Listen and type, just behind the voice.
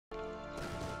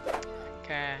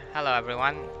Okay, hello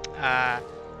everyone.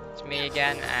 It's me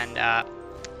again, and I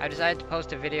decided to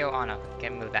post a video on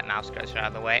can move that mouse cursor out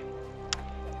of the way.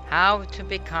 How to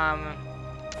become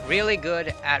really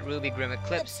good at RWBY Grimm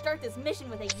Eclipse. Let's start this mission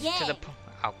with a yay.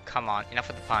 Oh, come on, enough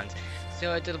with the puns.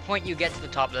 So to the point you get to the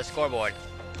top of the scoreboard.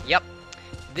 Yep,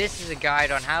 this is a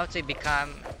guide on how to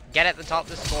get at the top of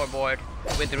the scoreboard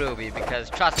with RWBY, because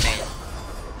trust me,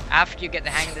 after you get the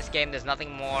hang of this game, there's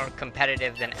nothing more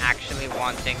competitive than actually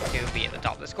wanting to be at the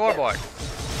top of the scoreboard.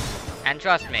 And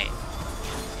trust me,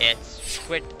 it's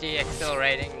pretty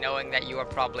exhilarating knowing that you are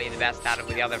probably the best out of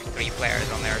the other 3 players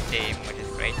on their team, which is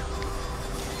great.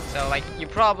 So, like, you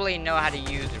probably know how to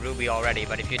use RWBY already,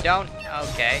 but if you don't,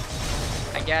 okay.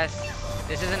 I guess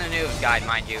this isn't a noob's guide,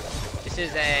 mind you. This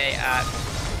is a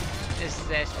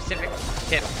specific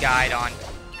tips guide on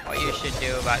what you should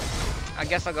do, but I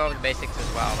guess I'll go over the basics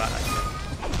as well. But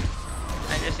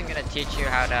I'm just gonna teach you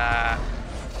how to,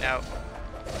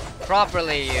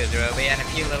 properly use RWBY, and a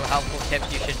few little helpful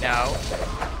tips you should know,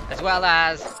 as well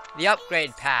as the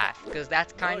upgrade path, because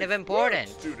that's kind of important.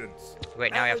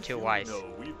 Wait, now we have 2 Ys.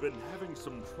 We've been having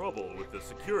some trouble with the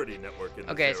security network in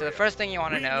Okay, so the first thing you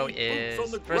want to know is,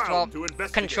 first of all,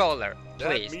 controller,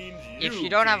 please. If you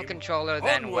don't have a controller,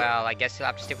 then, well, I guess you'll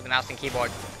have to stick with the mouse and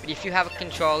keyboard. But if you have a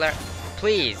controller,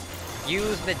 please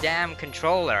use the damn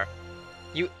controller.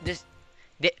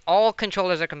 All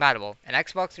controllers are compatible. An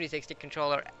Xbox 360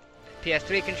 controller,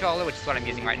 PS3 controller, which is what I'm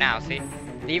using right now, see?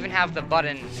 They even have the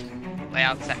button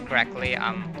layout set correctly,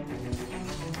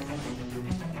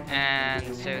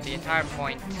 and so the entire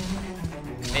point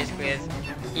basically is,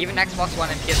 even Xbox One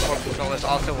and PS4 controllers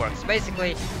also work. So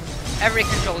basically, every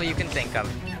controller you can think of.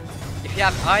 If you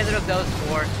have either of those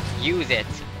 4, use it,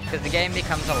 because the game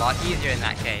becomes a lot easier in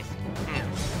that case.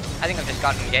 I think I've just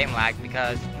gotten game lag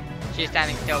because she's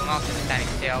standing still, the monster is standing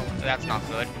still, so that's not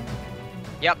good.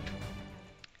 Yep.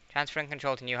 Transferring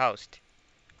control to new host.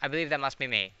 I believe that must be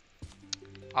me.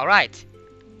 Alright.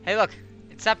 Hey look,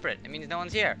 it's separate. It means no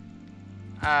one's here.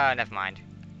 Never mind.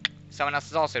 Someone else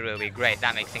is also RWBY. Great,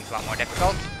 that makes things a lot more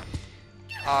difficult.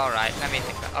 Alright, let me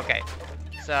think. Okay.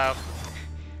 So,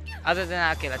 other than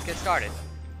that, okay, let's get started.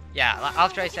 Yeah,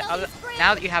 after I said,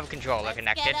 now that you have a controller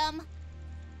connected,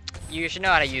 you should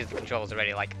know how to use the controls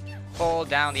already. Like, hold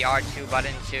down the R2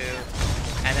 button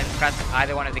and then press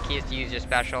either one of the keys to use your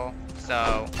special.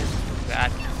 So,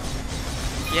 that.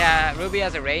 Yeah, RWBY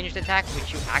has a ranged attack,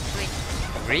 which you actually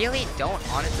really don't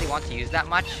honestly want to use that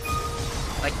much.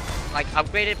 Like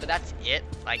upgrade it, but that's it.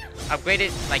 Like, upgrade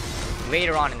it, like,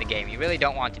 later on in the game. You really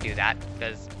don't want to do that,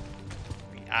 because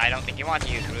I don't think you want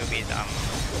to use RWBY's,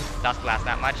 Dust Blast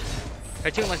that much.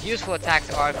 Her 2 most useful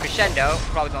attacks are Crescendo,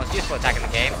 probably the most useful attack in the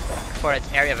game, for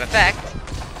its area of effect,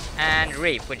 and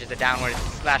Reap, which is a downward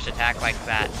slash attack like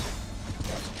that.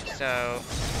 So,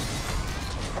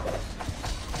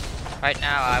 right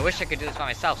now, I wish I could do this by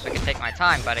myself so I could take my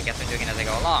time, but I guess I'm doing it as I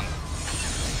go along.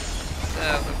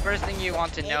 So, the first thing you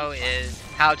want to know is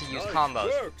how to use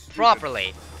combos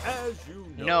properly.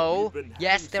 No,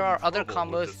 yes, there are other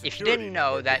combos. If you didn't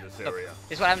know that, look,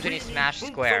 this is what happens when you smash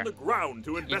square.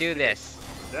 You do this.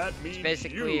 It's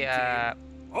basically,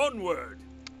 onward.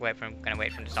 I'm gonna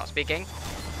wait for him to stop speaking.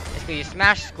 Basically, you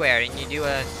smash square and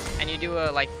you do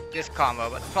a like this combo.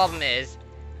 But the problem is,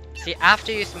 see,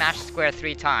 after you smash square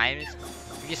 3 times,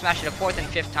 if you smash it a 4th and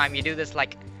 5th time, you do this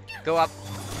like go up.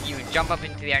 You jump up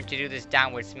into the air to do this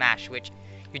downward smash, which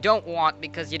you don't want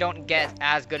because you don't get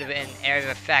as good of an area of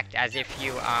effect as if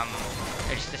you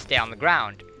just to stay on the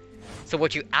ground. So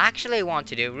what you actually want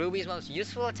to do, RWBY's most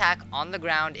useful attack on the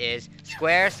ground is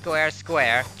square, square,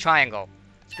 square, triangle.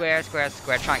 Square, square,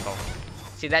 square, triangle.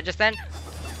 See that just then?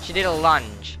 She did a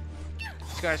lunge.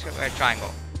 Square, square, square,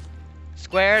 triangle.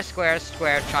 Square, square,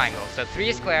 square, triangle. So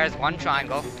 3 squares, 1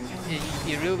 triangle is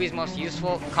RWBY's most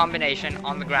useful combination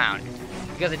on the ground.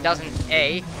 Because it doesn't,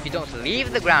 you don't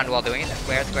leave the ground while doing it.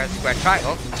 Square, square, square,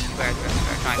 triangle. Square, square,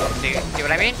 square, triangle. See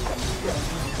what I mean?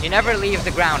 You never leave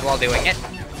the ground while doing it.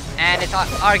 And it's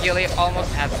arguably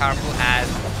almost as powerful as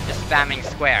just spamming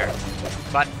square.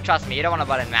 But trust me, you don't want to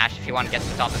button mash if you want to get to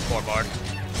the top of the scoreboard.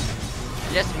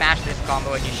 Just mash this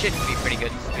combo and you should be pretty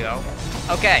good to go.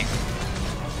 Okay.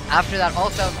 After that,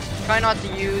 also, try not to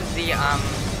use the, I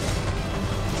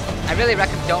really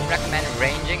don't recommend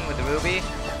ranging with RWBY.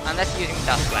 Unless you're using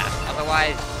Dust Blast.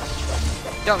 Otherwise,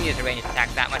 don't use a ranged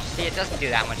attack that much. See, it doesn't do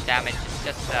that much damage. It's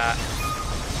just,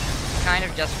 kind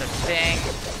of just a thing.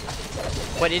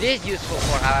 What it is useful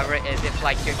for, however, is if,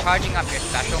 like, you're charging up your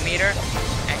special meter,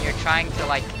 and you're trying to,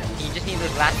 like, you just need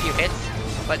those last few hits,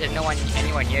 but there's no one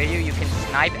anywhere near you, you can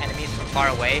snipe enemies from far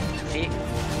away. See?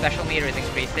 Special meter is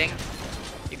increasing.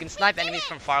 You can snipe enemies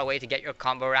from far away to get your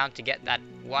combo round to get that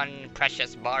one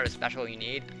precious bar of special you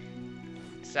need.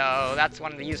 So that's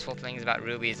one of the useful things about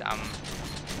Ruby's what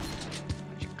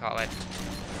you call it,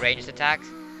 ranged attacks.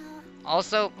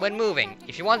 Also, when moving,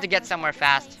 if you want to get somewhere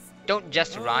fast, don't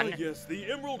just run. Yes,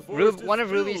 One of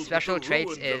Ruby's special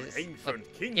traits is, look,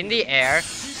 in the air,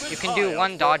 you can do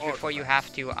one dodge before you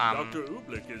have to,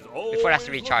 before it has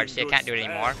to recharge, so you can't do it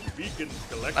anymore.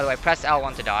 By the way, press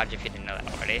L1 to dodge if you didn't know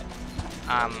that already.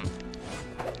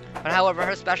 But however,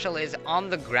 her special is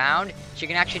on the ground. She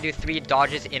can actually do 3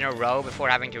 dodges in a row before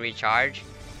having to recharge,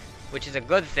 which is a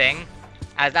good thing,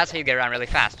 as that's how you get around really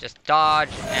fast. Just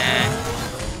dodge and...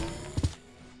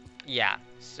 yeah,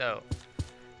 so...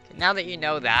 now that you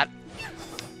know that,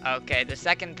 okay, the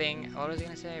second thing, what was I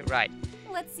gonna say? Right.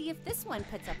 Let's see if this one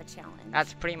puts up a challenge.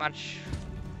 That's pretty much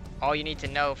all you need to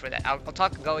know for that. I'll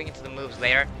talk going into the moves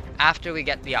later, after we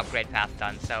get the upgrade path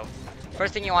done. So,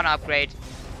 first thing you want to upgrade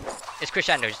is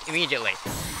Crescendo, just immediately.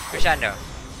 Crescendo.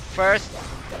 First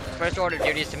order of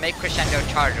duty is to make Crescendo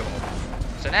chargeable.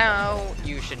 So now,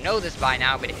 you should know this by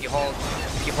now, but if you hold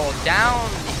down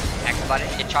the X button,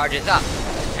 it charges up.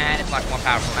 And it's much more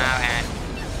powerful now, and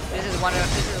this is one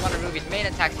of Ruby's main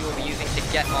attacks you will be using to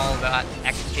get all the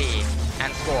XP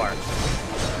and score.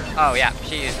 Oh yeah,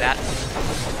 she used that.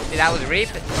 See, that was Reap.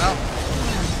 Well,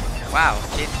 wow.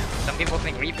 Some people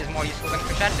think Reap is more useful than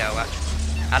Crescendo. I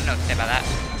don't know what to say about that.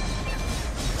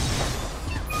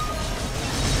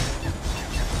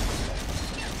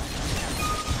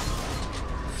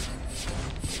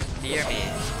 Dear me.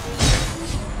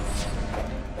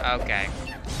 Okay.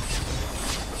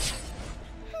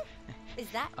 Is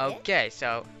that okay,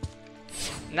 so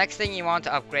next thing you want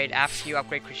to upgrade after you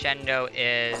upgrade Crescendo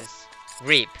is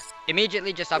Reap.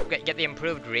 Immediately just get the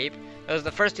improved Reap. Those are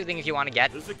the first 2 things you want to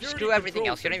get. Screw everything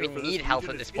else. You don't even need health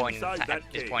at this point in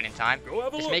time.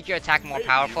 Just make your attack more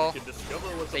powerful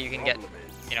so you can get,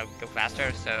 you know, go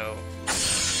faster. So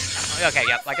okay,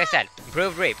 yep, like I said,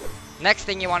 improved Reap. Next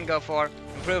thing you want to go for,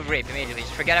 improved Reap immediately.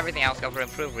 Just forget everything else, go for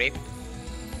improved Reap.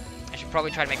 I should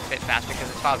probably try to make it a bit faster because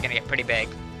this file's gonna get pretty big.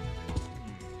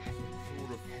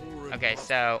 Okay,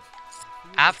 so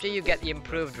after you get the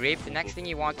improved Reap, the next thing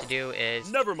you want to do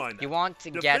is you want to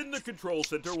get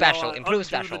special, improved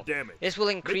special. This will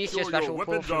increase your special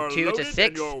pool from 2 to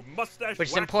 6,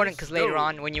 which is important because later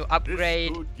on when you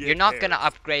upgrade, you're not going to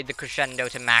upgrade the Crescendo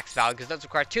to max value because those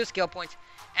require 2 skill points,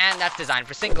 and that's designed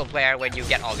for single player when you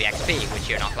get all the XP, which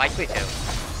you're not likely to.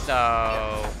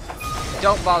 So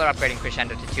don't bother upgrading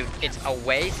Crescendo to 2, it's a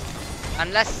waste,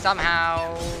 unless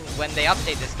somehow when they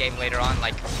update this game later on,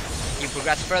 like you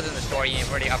progress further in the story and you've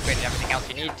already upgraded everything else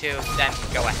you need to, then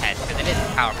go ahead, because it is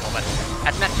powerful, but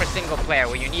that's meant for single player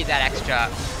where you need that extra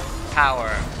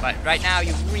power, but right now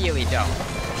you really don't.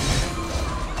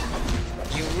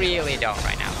 You really don't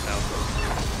right now, so.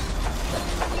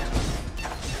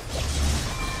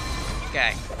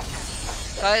 Okay.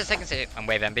 So the second stage, I'm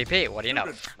Wave MVP, what do you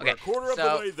know? Okay,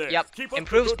 so, yep,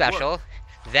 improve special,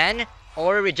 then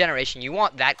aura regeneration, you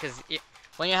want that, because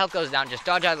when your health goes down, just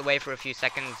dodge out of the way for a few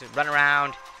seconds, run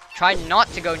around, try not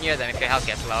to go near them if your health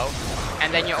gets low,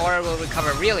 and then your aura will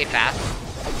recover really fast,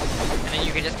 and then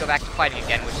you can just go back to fighting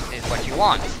again, which is what you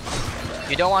want.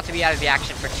 You don't want to be out of the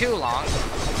action for too long,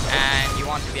 and you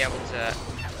want to be able to,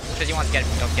 because you want to get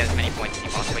as many points as you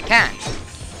possibly can.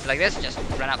 So like this, just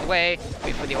run out the way,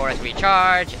 wait for the aura to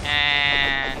recharge,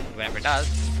 and whenever it does,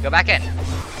 go back in.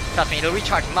 Trust me, it'll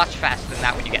recharge much faster than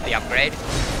that when you get the upgrade.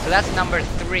 So that's number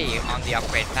 3 on the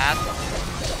upgrade path.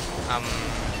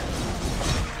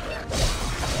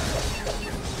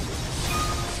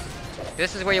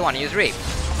 This is where you want to use Reap.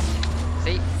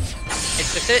 See? It's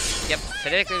specific. Yep,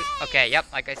 specifically. Okay, yep,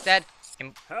 like I said,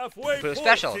 improve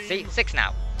special. See? 6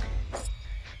 now.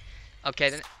 Okay,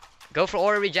 then go for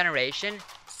aura regeneration,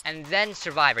 and then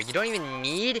survivor. You don't even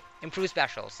need improved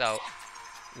special. So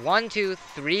 1, 2,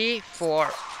 3, 4,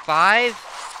 5,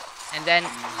 and then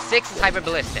 6 is hyper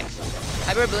ballistics.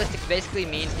 Hyper ballistics basically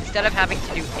means instead of having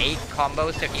to do 8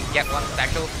 combos to get one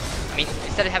special, I mean,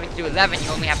 instead of having to do 11, you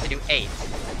only have to do 8.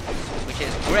 Which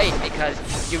is great because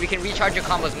you can recharge your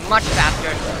combos much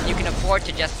faster. You can afford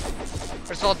to just,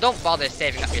 first of all, don't bother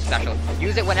saving up your special.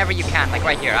 Use it whenever you can, like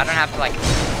right here. I don't have to like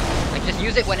just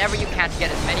use it whenever you can to get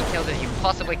as many kills as you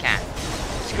possibly can.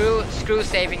 Screw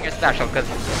saving your special, because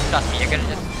trust me, you're gonna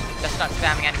just start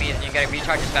spamming enemies and you're gonna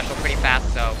recharge your special pretty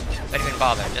fast. So don't even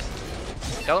bother. Just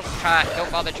don't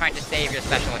bother trying to save your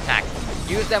special attacks.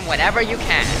 Use them whenever you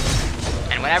can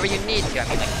and whenever you need to. I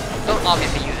mean, like, don't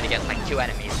obviously use it against like 2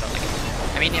 enemies, but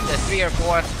like, I mean, if there's 3 or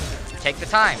 4, take the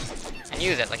time and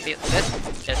use it. Like, see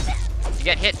this, just you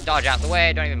get hit, dodge out the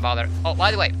way. Don't even bother. Oh, by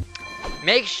the way,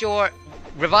 make sure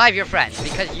revive your friends,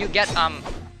 because you get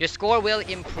your score will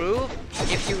improve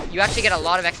if you actually get a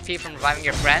lot of XP from reviving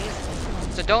your friends.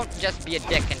 So don't just be a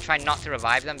dick and try not to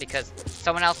revive them, because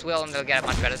someone else will and they'll get a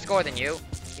much better score than you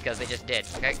because they just did.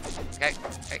 Okay? Okay?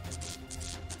 Okay.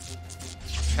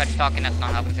 Try to talk and that's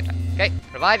not helping. Okay?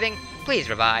 Reviving. Please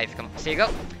revive. Come on. So you go.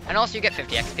 And also you get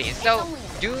 50 XP. So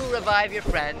do revive your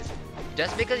friends.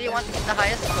 Just because you want to get the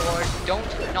highest scores,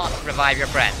 don't not revive your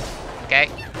friends. Okay?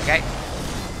 Okay?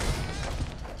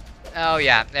 Oh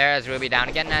yeah, there's Ruby down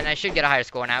again, and I should get a higher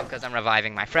score now because I'm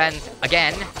reviving my friends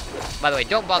again. By the way,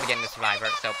 don't bother getting the survivor,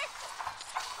 so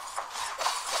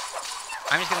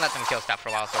I'm just gonna let them kill stuff for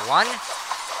a while. So 1,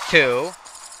 2,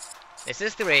 this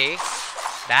is 3,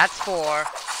 that's 4,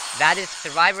 that is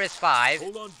survivor is 5,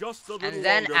 Hold on just a little and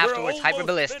then longer. afterwards We're almost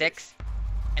hyperballistics, finished.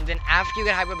 and then after you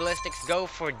get hyperballistics, go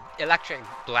for electric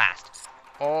blast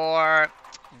or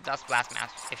dust blast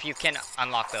mask if you can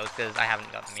unlock those, because I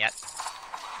haven't got them yet.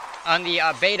 On the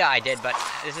beta I did, but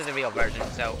this is the real version,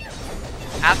 so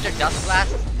after Dust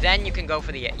Blast, then you can go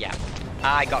for the, yeah,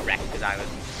 I got wrecked because I was,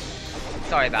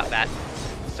 sorry about that.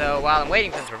 So while I'm waiting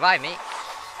for them to revive me,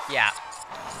 yeah,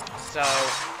 so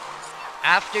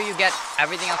after you get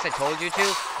everything else I told you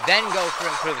to, then go for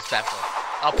Improved Special.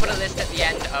 I'll put a list at the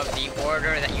end of the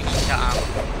order that you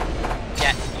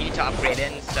need to upgrade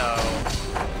in, so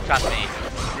trust me,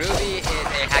 RWBY is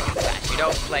a hack and slash. You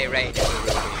don't play raid into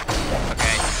RWBY.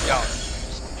 Okay, don't.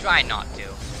 Just try not to.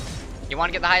 You want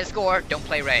to get the highest score? Don't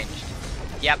play ranged.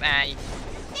 Yep, and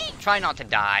try not to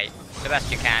die the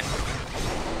best you can.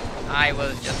 I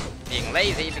was just being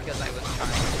lazy because I was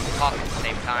trying to talk at the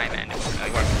same time, and it wasn't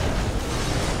really working.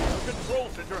 The control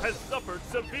center has suffered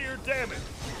severe damage.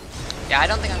 Yeah, I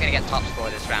don't think I'm gonna get top score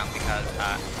this round because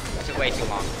it took way too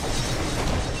long.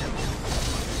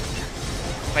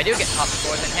 If I do get top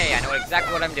score, then hey, I know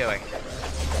exactly what I'm doing.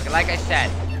 Like I said,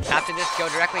 after this, go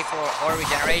directly for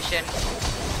regeneration.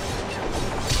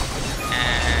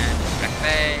 And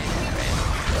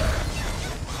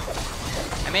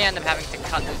I may end up having to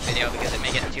cut this video because it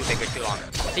may get too big or too long.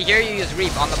 See, here you use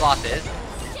Reap on the bosses.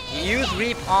 You use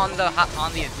Reap on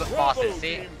these bosses.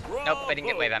 See? Nope, I didn't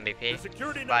get wave MVP. The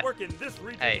security But network in this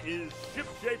region hey. is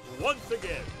ship-shaped once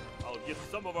again. I'll get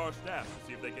some of our staff to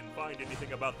see if they can find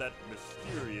anything about that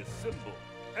mysterious symbol.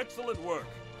 Excellent work.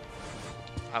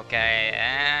 Okay,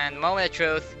 and moment of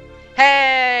truth.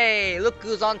 Hey! Look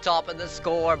who's on top of the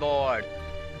scoreboard.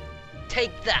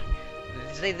 Take that.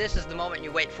 See, this is the moment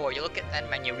you wait for. You look at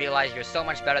them and you realize you're so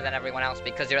much better than everyone else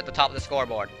because you're at the top of the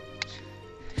scoreboard.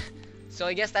 So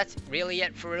I guess that's really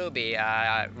it for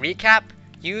RWBY. Recap,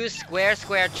 use square,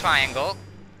 square, triangle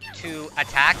to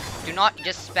attack. Do not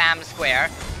just spam square,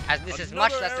 as this is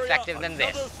much less effective than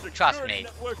this. Trust me.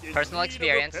 Personal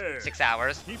experience, 6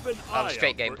 hours of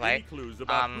straight gameplay.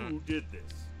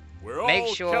 Make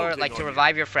sure, like, to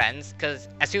revive your friends, because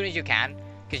as soon as you can,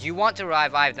 because you want to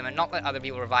revive them and not let other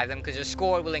people revive them, because your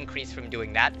score will increase from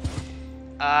doing that.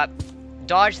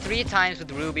 Dodge 3 times with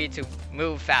RWBY to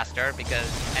move faster,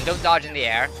 and don't dodge in the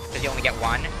air, because you only get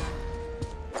 1.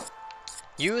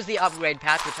 Use the upgrade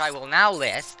path, which I will now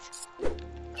list.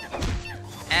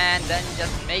 And then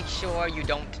just make sure you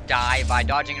don't die by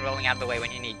dodging and rolling out of the way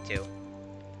when you need to.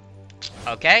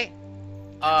 Okay?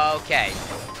 Okay.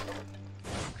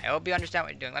 I hope you understand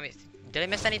what you're doing. Let me... Did I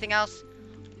miss anything else?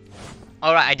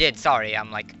 Alright, I did. Sorry.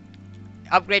 I'm like...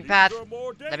 Upgrade path.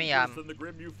 Let me, Than the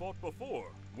Grimm you fought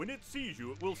before. When it sees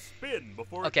you, it will spin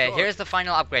before okay, it here's the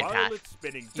final upgrade While path. it's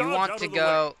spinning, You dodge want out to of the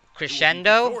go way. Crescendo,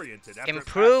 You will be disoriented after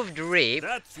Improved passing. Reap,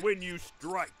 That's when you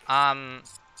strike.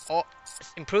 or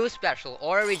Improved Special,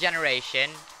 or Regeneration,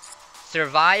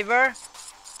 Survivor,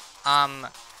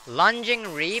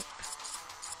 Lunging Reap,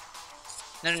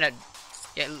 yeah,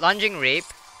 Lunging Reap,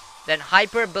 then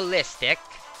Hyper Ballistic,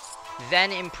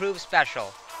 then Improved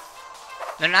Special.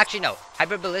 No, actually no,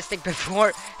 Hyper Ballistic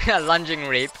before Lunging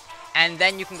Reap, and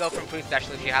then you can go for Improved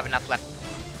Special if you have enough left.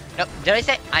 No, did I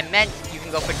say? I meant you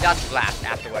can go for Dust Blast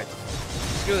afterwards.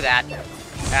 Screw that.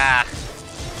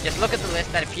 Just look at the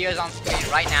list that appears on screen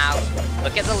right now.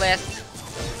 Look at the list,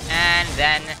 and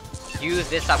then use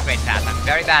this upgrade path. I'm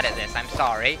very bad at this, I'm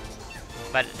sorry.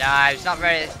 But it's not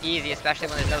very easy, especially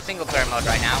when there's no single player mode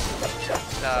right now.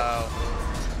 So...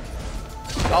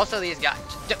 Also these guys,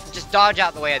 just dodge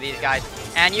out the way of these guys,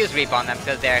 and use Reap on them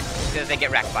because they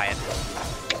get wrecked by it.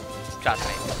 Trust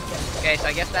me. Okay, so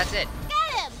I guess that's it.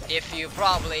 If you're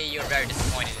very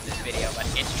disappointed in this video, but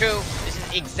it's true. This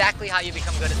is exactly how you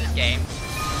become good at this game.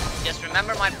 Just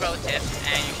remember my pro tips,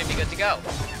 and you should be good to go.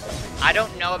 I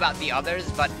don't know about the others,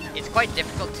 but it's quite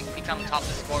difficult to become top of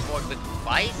the scoreboard with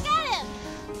Vice.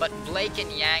 But Blake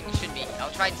and Yang should be... I'll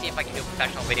try and see if I can do a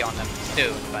professional video on them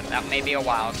soon, but that may be a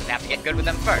while, because I have to get good with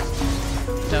them first.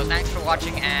 So thanks for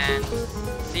watching, and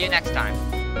see you next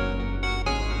time.